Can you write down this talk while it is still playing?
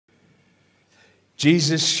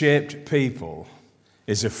Jesus-shaped people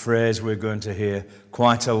is a phrase we're going to hear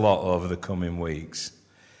quite a lot over the coming weeks.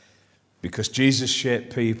 Because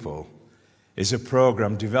Jesus-shaped people is a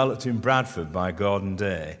program developed in Bradford by Gordon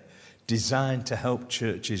Day, designed to help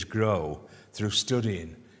churches grow through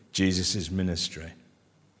studying Jesus' ministry.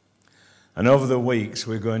 And over the weeks,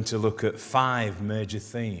 we're going to look at 5 major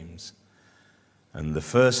themes. And the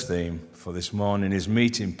first theme for this morning is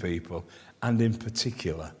meeting people, and in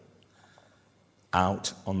particular,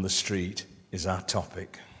 out on the street is our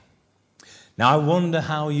topic. Now, I wonder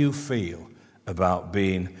how you feel about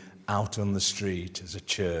being out on the street as a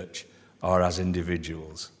church or as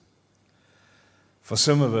individuals. For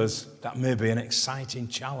some of us, that may be an exciting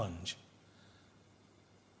challenge.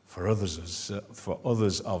 For others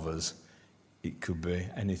of us, it could be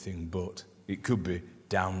anything but. It could be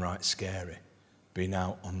downright scary, being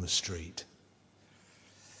out on the street.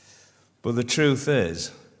 But the truth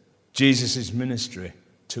is, Jesus' ministry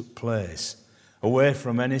took place away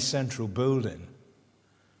from any central building.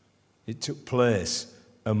 It took place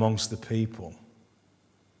amongst the people.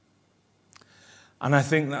 And I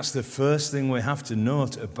think that's the first thing we have to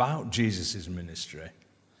note about Jesus' ministry,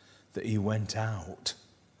 that he went out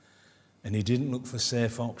and he didn't look for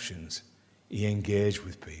safe options. He engaged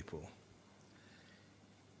with people.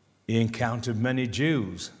 He encountered many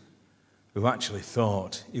Jews who actually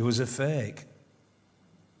thought he was a fake.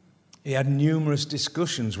 He had numerous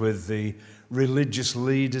discussions with the religious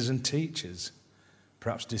leaders and teachers.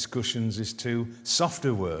 Perhaps discussions is too soft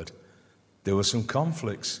a word. There were some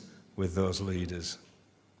conflicts with those leaders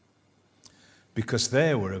because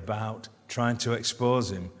they were about trying to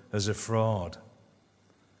expose him as a fraud.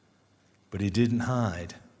 But he didn't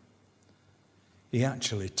hide. He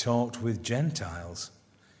actually talked with Gentiles.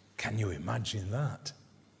 Can you imagine that?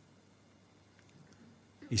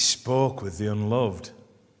 He spoke with the unloved.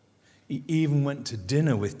 He even went to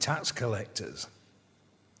dinner with tax collectors.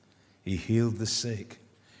 He healed the sick.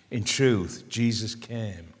 In truth, Jesus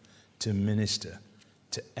came to minister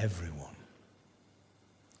to everyone.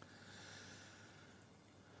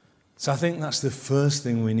 So I think that's the first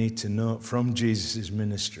thing we need to note from Jesus'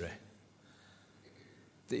 ministry,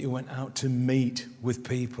 that he went out to meet with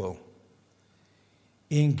people.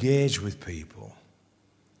 He engaged with people.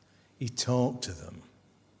 He talked to them.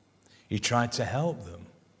 He tried to help them.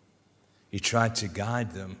 He tried to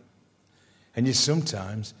guide them. And yet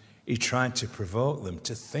sometimes he tried to provoke them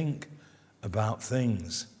to think about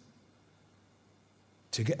things,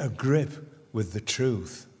 to get a grip with the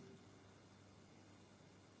truth.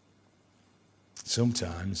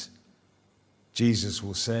 Sometimes Jesus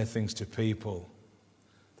will say things to people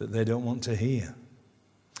that they don't want to hear.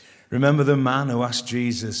 Remember the man who asked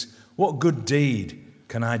Jesus, "What good deed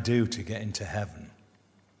can I do to get into heaven?"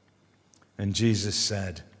 And Jesus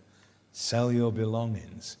said, "Sell your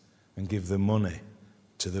belongings and give the money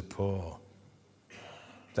to the poor."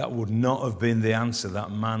 That would not have been the answer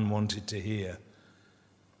that man wanted to hear,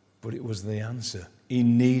 but it was the answer he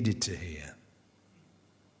needed to hear.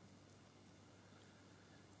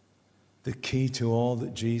 The key to all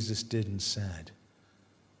that Jesus did and said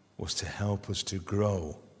was to help us to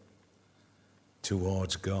grow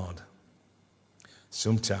towards God.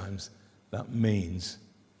 Sometimes that means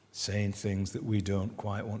saying things that we don't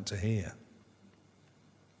quite want to hear.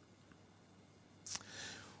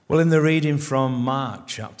 Well, in the reading from Mark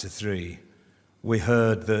chapter 3, we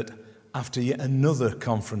heard that after yet another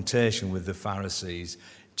confrontation with the Pharisees,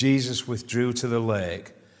 Jesus withdrew to the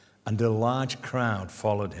lake and a large crowd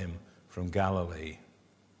followed him from Galilee.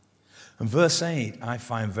 And verse 8 I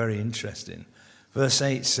find very interesting. Verse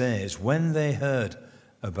 8 says, when they heard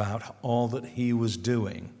about all that he was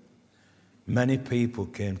doing, many people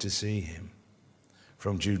came to see him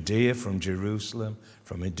from Judea, from Jerusalem,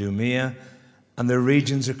 from Idumea, and the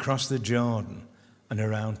regions across the Jordan and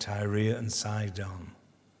around Tyre and Sidon.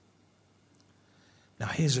 Now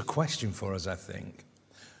here's a question for us, I think.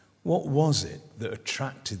 What was it that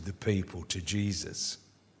attracted the people to Jesus?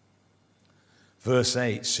 Verse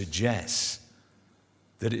 8 suggests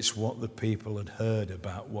that it's what the people had heard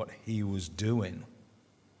about what he was doing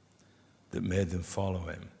that made them follow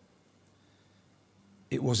him.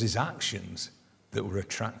 It was his actions that were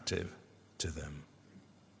attractive to them.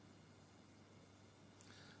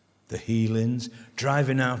 The healings,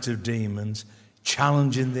 driving out of demons,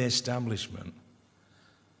 challenging the establishment,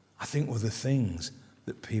 I think were the things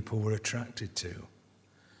that people were attracted to.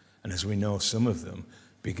 And as we know, some of them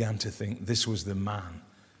began to think this was the man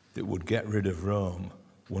that would get rid of Rome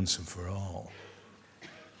once and for all.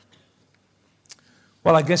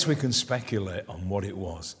 Well, I guess we can speculate on what it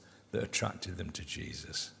was that attracted them to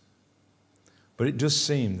Jesus. But it does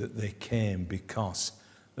seem that they came because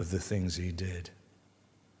of the things he did.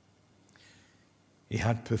 He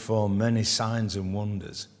had performed many signs and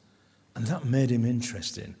wonders, and that made him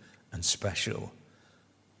interesting and special.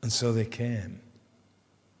 And so they came.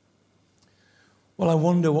 Well, I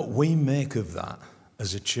wonder what we make of that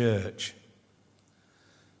as a church.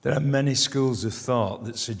 There are many schools of thought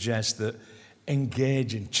that suggest that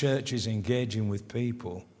churches engaging with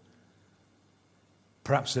people,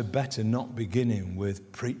 perhaps are better not beginning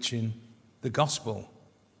with preaching the gospel.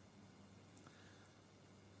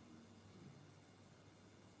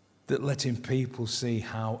 That letting people see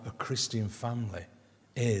how a Christian family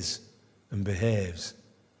is and behaves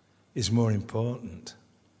is more important.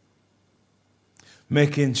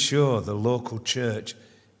 Making sure the local church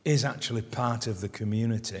is actually part of the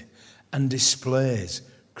community and displays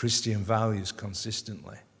Christian values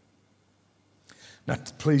consistently. Now,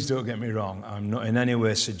 please don't get me wrong. I'm not in any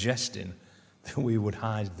way suggesting that we would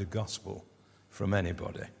hide the gospel from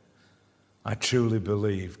anybody. I truly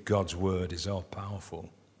believe God's word is all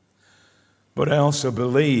powerful. But I also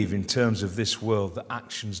believe, in terms of this world, that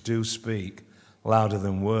actions do speak louder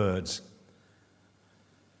than words.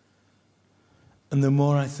 And the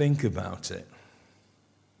more I think about it,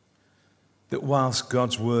 that whilst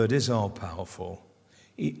God's word is all powerful,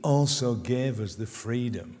 he also gave us the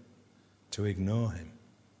freedom to ignore him.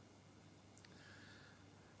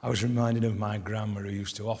 I was reminded of my grandma, who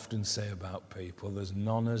used to often say about people, there's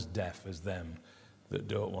none as deaf as them that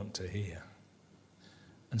don't want to hear.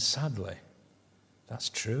 And sadly, that's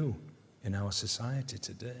true in our society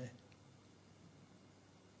today.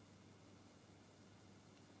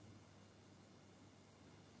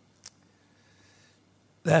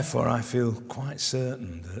 Therefore, I feel quite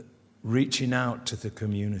certain that reaching out to the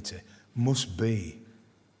community must be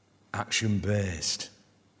action-based,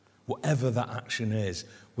 whatever that action is,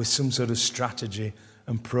 with some sort of strategy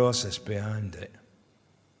and process behind it.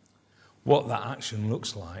 What that action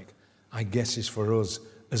looks like, I guess, is for us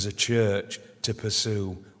as a church to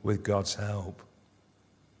pursue with God's help.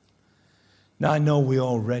 Now, I know we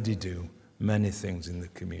already do many things in the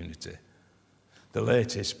community, the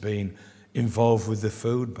latest being involved with the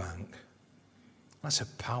food bank. That's a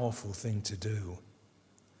powerful thing to do.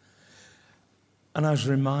 And I was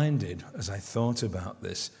reminded, as I thought about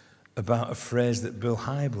this, about a phrase that Bill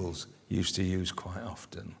Hybels used to use quite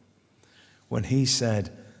often, when he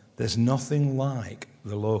said, there's nothing like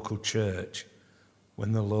the local church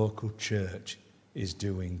when the local church is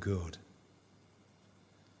doing good.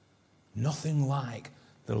 Nothing like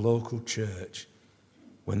the local church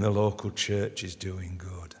when the local church is doing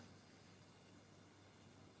good.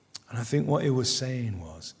 And I think what he was saying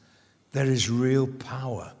was, there is real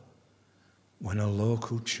power when a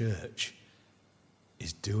local church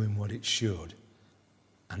is doing what it should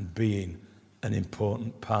and being an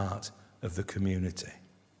important part of the community.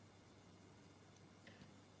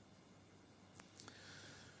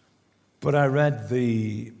 But I read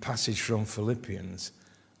the passage from Philippians,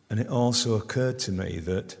 and it also occurred to me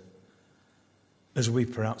that as we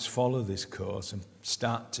perhaps follow this course and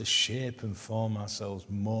start to shape and form ourselves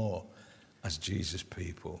more as Jesus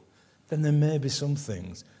people, then there may be some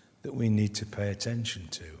things that we need to pay attention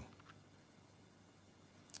to.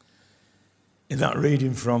 In that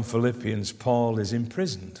reading from Philippians, Paul is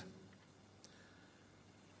imprisoned,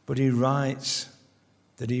 but he writes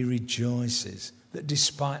that he rejoices that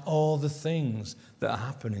despite all the things that are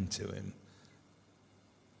happening to him,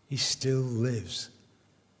 he still lives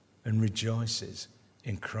and rejoices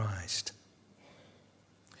in Christ.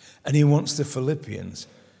 And he wants the Philippians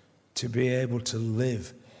to be able to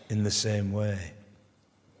live in the same way.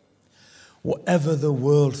 Whatever the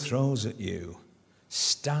world throws at you,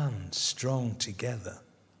 stand strong together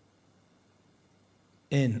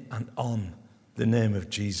in and on the name of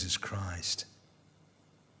Jesus Christ.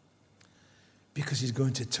 Because he's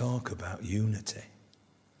going to talk about unity.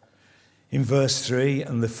 In verse 3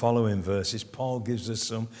 and the following verses, Paul gives us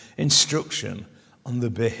some instruction on the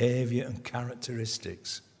behavior and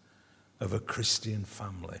characteristics of a Christian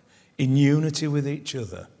family in unity with each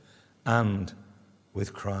other and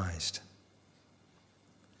with Christ.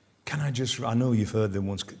 I know you've heard them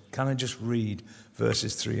once, can I just read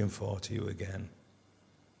verses 3 and 4 to you again?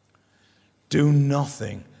 Do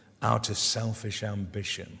nothing out of selfish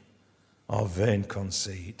ambition or vain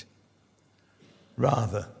conceit.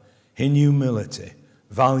 Rather, in humility,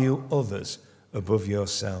 value others above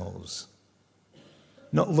yourselves,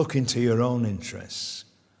 not looking to your own interests,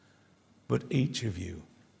 but each of you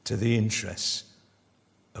to the interests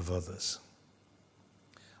of others.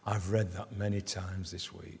 I've read that many times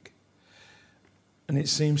this week. And it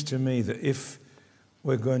seems to me that if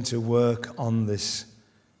we're going to work on this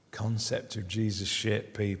concept of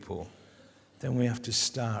Jesus-shaped people, then we have to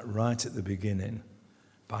start right at the beginning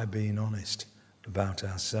by being honest about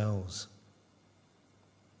ourselves.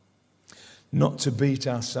 Not to beat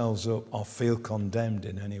ourselves up or feel condemned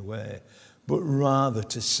in any way, but rather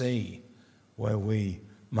to see where we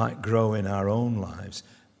might grow in our own lives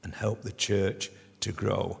and help the church to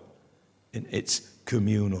grow in its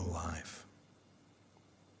communal life.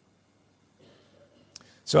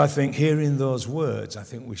 So I think hearing those words, I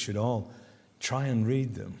think we should all try and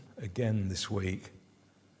read them again this week.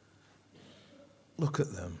 Look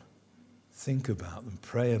at them, think about them,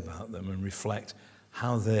 pray about them, and reflect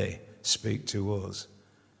how they speak to us.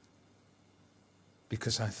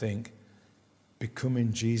 Because I think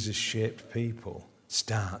becoming Jesus-shaped people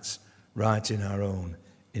starts right in our own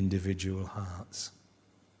individual hearts.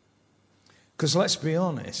 Because let's be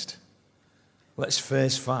honest, let's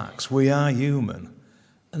face facts. We are human,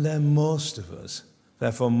 and then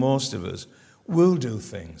therefore most of us will do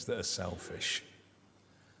things that are selfish.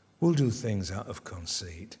 We'll do things out of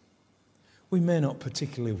conceit. We may not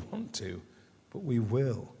particularly want to, but we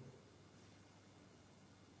will.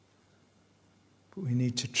 But we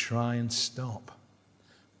need to try and stop,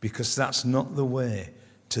 because that's not the way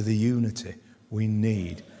to the unity we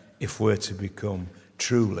need if we're to become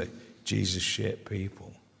truly Jesus-shaped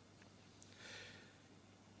people.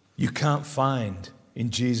 You can't find in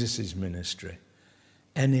Jesus' ministry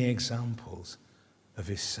any examples of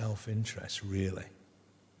his self-interest, really.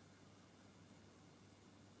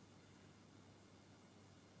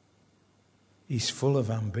 He's full of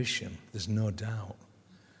ambition, there's no doubt,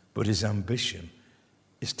 but his ambition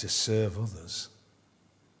is to serve others,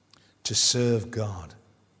 to serve God,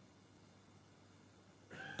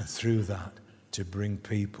 and through that to bring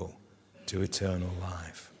people to eternal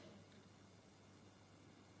life.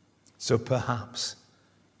 So perhaps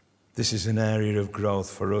this is an area of growth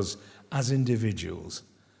for us as individuals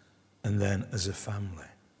and then as a family.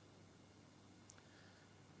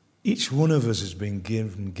 Each one of us has been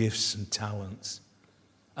given gifts and talents,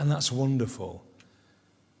 and that's wonderful.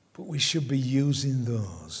 But we should be using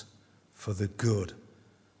those for the good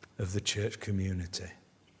of the church community.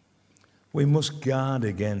 We must guard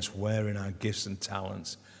against wearing our gifts and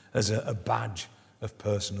talents as a badge of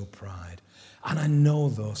personal pride. And I know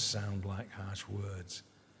those sound like harsh words,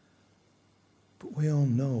 but we all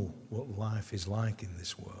know what life is like in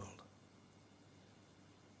this world.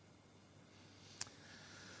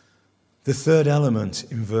 The third element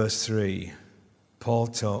in verse 3, Paul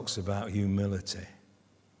talks about humility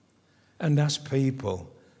and asks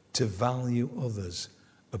people to value others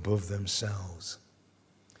above themselves.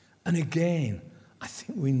 And again, I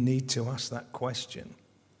think we need to ask that question.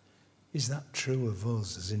 Is that true of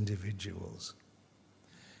us as individuals?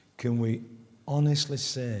 Can we honestly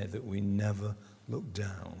say that we never look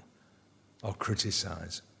down or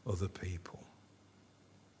criticize other people?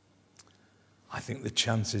 I think the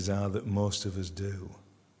chances are that most of us do.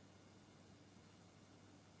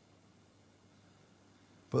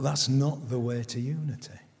 But that's not the way to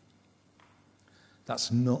unity. That's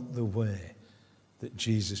not the way that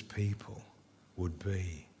Jesus' people would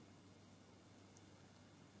be.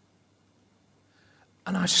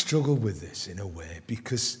 And I struggle with this in a way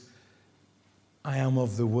because I am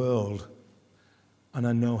of the world and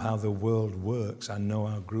I know how the world works. I know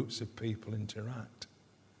how groups of people interact.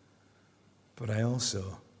 But I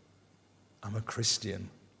also am a Christian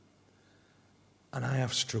and I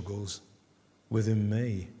have struggles within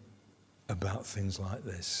me about things like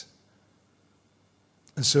this.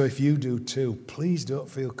 And so if you do too, please don't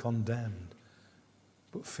feel condemned,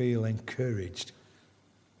 but feel encouraged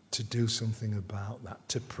to do something about that,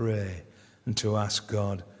 to pray and to ask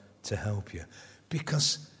God to help you.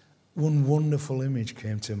 Because one wonderful image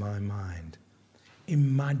came to my mind.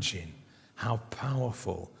 Imagine how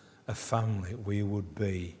powerful a family we would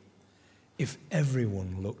be if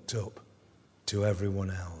everyone looked up to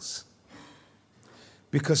everyone else.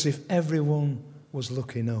 Because if everyone was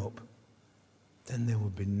looking up, then there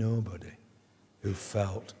would be nobody who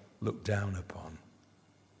felt looked down upon.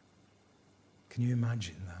 Can you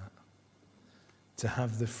imagine that? To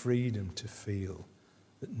have the freedom to feel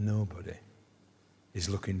that nobody is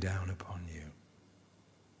looking down upon you.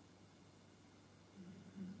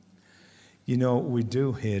 You know, we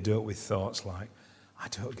do hear, don't we, thoughts like, I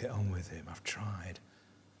don't get on with him, I've tried.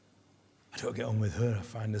 I don't get on with her, I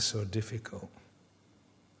find her so difficult.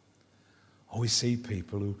 Or we see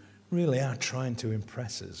people who really are trying to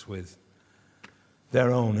impress us with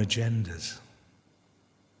their own agendas.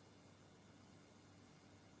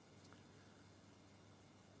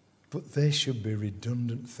 But they should be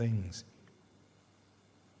redundant things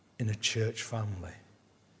in a church family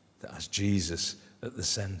that has Jesus at the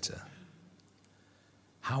centre.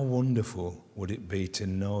 How wonderful would it be to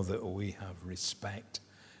know that we have respect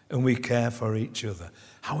and we care for each other?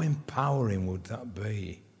 How empowering would that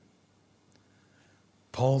be?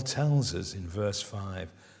 Paul tells us in verse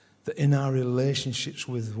 5 that in our relationships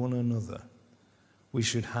with one another, we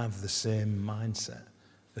should have the same mindset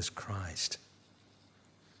as Christ.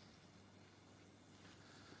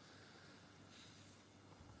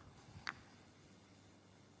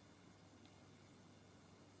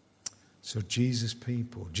 So Jesus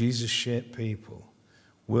people, Jesus-shaped people,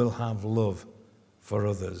 will have love for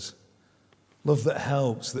others. Love that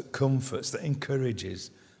helps, that comforts, that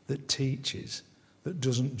encourages, that teaches, that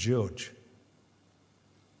doesn't judge,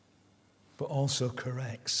 but also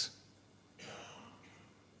corrects.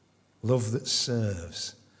 Love that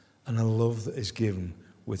serves, and a love that is given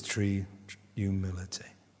with true humility.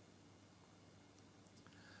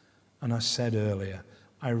 And I said earlier,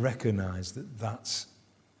 I recognise that that's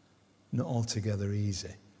not altogether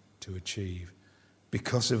easy to achieve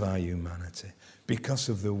because of our humanity, because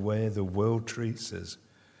of the way the world treats us.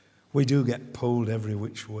 We do get pulled every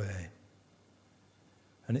which way.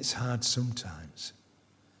 And it's hard sometimes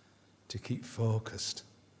to keep focused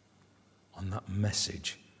on that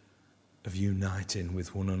message of uniting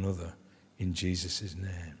with one another in Jesus'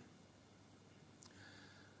 name.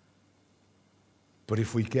 But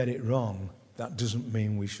if we get it wrong, that doesn't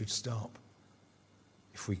mean we should stop.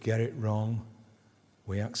 If we get it wrong,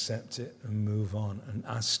 we accept it and move on and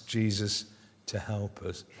ask Jesus to help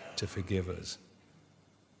us, to forgive us.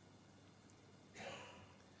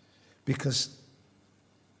 Because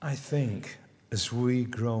I think as we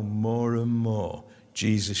grow more and more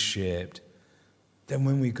Jesus-shaped, then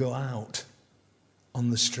when we go out on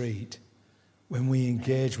the street, when we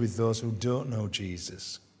engage with those who don't know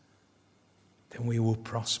Jesus, then we will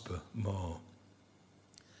prosper more.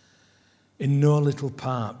 In no little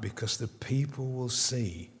part because the people will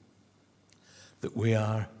see that we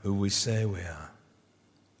are who we say we are.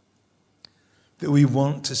 That we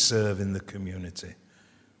want to serve in the community.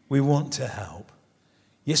 We want to help.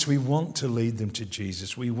 Yes, we want to lead them to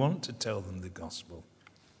Jesus. We want to tell them the gospel.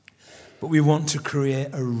 But we want to create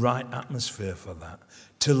a right atmosphere for that.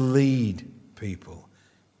 To lead people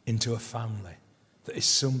into a family that is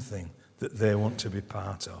something that they want to be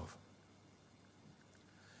part of.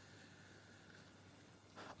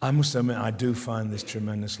 I must admit, I do find this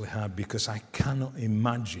tremendously hard because I cannot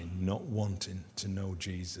imagine not wanting to know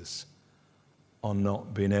Jesus or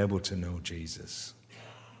not being able to know Jesus.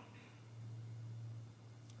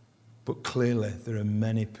 But clearly, there are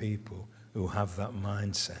many people who have that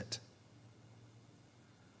mindset.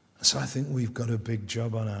 So I think we've got a big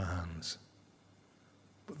job on our hands.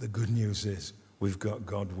 But the good news is we've got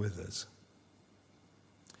God with us.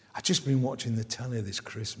 I've just been watching the telly this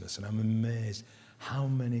Christmas and I'm amazed how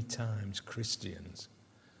many times Christians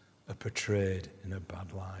are portrayed in a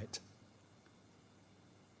bad light.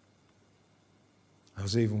 I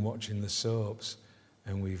was even watching the soaps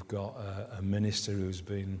and we've got a minister who's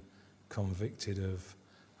been convicted of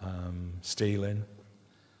stealing,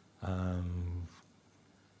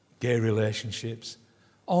 gay relationships,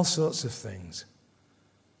 all sorts of things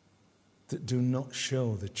that do not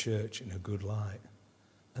show the church in a good light.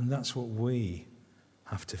 And that's what we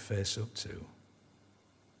have to face up to.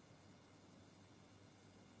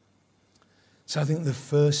 So I think the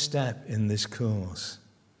first step in this course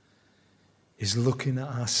is looking at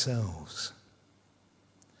ourselves,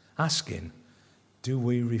 asking, do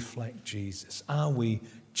we reflect Jesus? Are we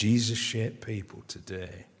Jesus-shaped people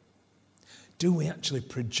today? Do we actually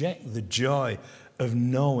project the joy of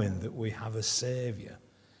knowing that we have a Saviour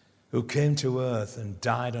who came to earth and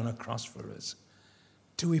died on a cross for us?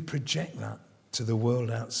 Do we project that to the world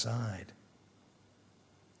outside?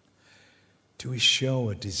 Do we show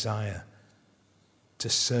a desire to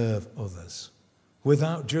serve others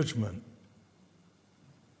without judgment?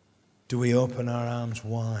 Do we open our arms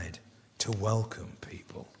wide to welcome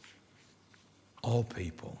people, all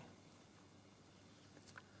people?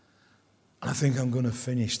 And I think I'm going to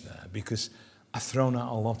finish there because I've thrown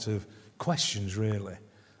out a lot of questions really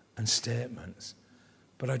and statements.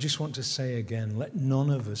 But I just want to say again, let none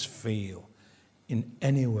of us feel in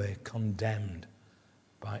any way condemned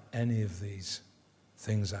by any of these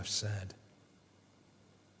things I've said.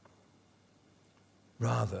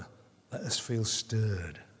 Rather, let us feel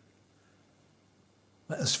stirred.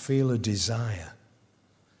 Let us feel a desire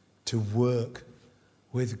to work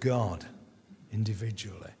with God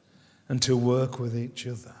individually and to work with each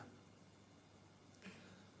other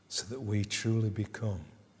so that we truly become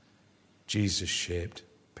Jesus-shaped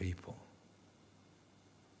people.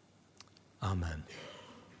 Amen.